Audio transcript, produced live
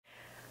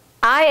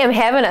I am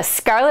having a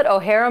Scarlett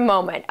O'Hara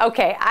moment.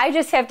 Okay, I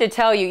just have to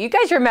tell you, you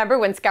guys remember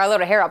when Scarlett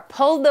O'Hara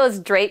pulled those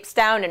drapes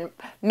down and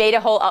made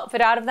a whole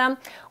outfit out of them?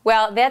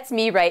 Well, that's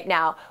me right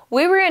now.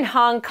 We were in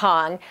Hong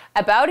Kong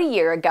about a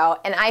year ago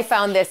and I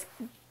found this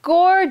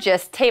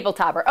gorgeous table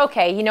topper.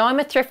 Okay, you know I'm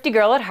a thrifty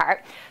girl at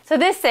heart. So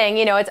this thing,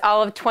 you know, it's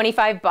all of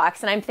 25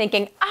 bucks and I'm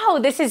thinking,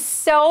 oh, this is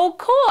so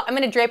cool. I'm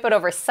gonna drape it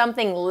over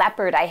something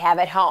leopard I have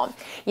at home.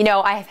 You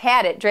know, I've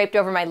had it draped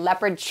over my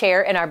leopard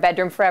chair in our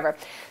bedroom forever.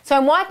 So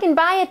I'm walking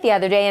by it the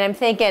other day and I'm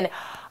thinking,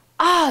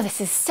 oh, this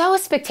is so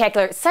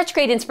spectacular. It's such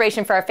great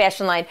inspiration for our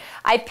fashion line.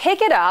 I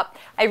pick it up,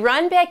 I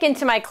run back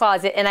into my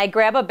closet and I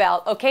grab a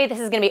belt. Okay,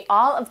 this is gonna be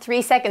all of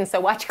 3 seconds, so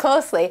watch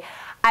closely.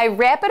 I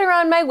wrap it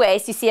around my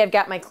waist. You see I've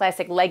got my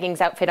classic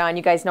leggings outfit on.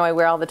 You guys know I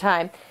wear all the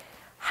time.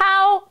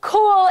 How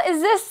cool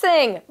is this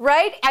thing,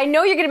 right? I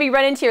know you're gonna be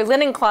running to your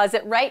linen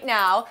closet right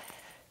now,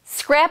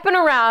 scrapping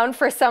around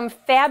for some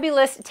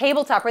fabulous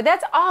table topper.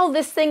 That's all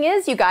this thing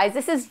is, you guys.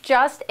 This is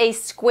just a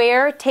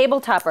square table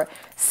topper.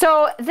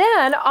 So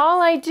then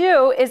all I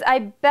do is I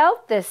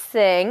belt this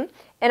thing,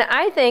 and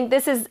I think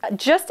this is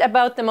just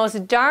about the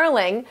most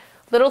darling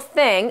little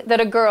thing that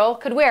a girl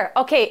could wear.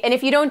 Okay, and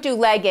if you don't do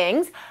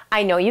leggings,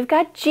 I know you've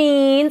got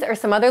jeans or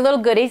some other little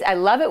goodies. I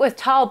love it with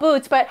tall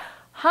boots, but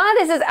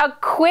this is a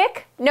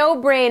quick,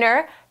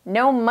 no-brainer,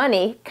 no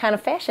money kind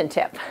of fashion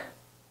tip.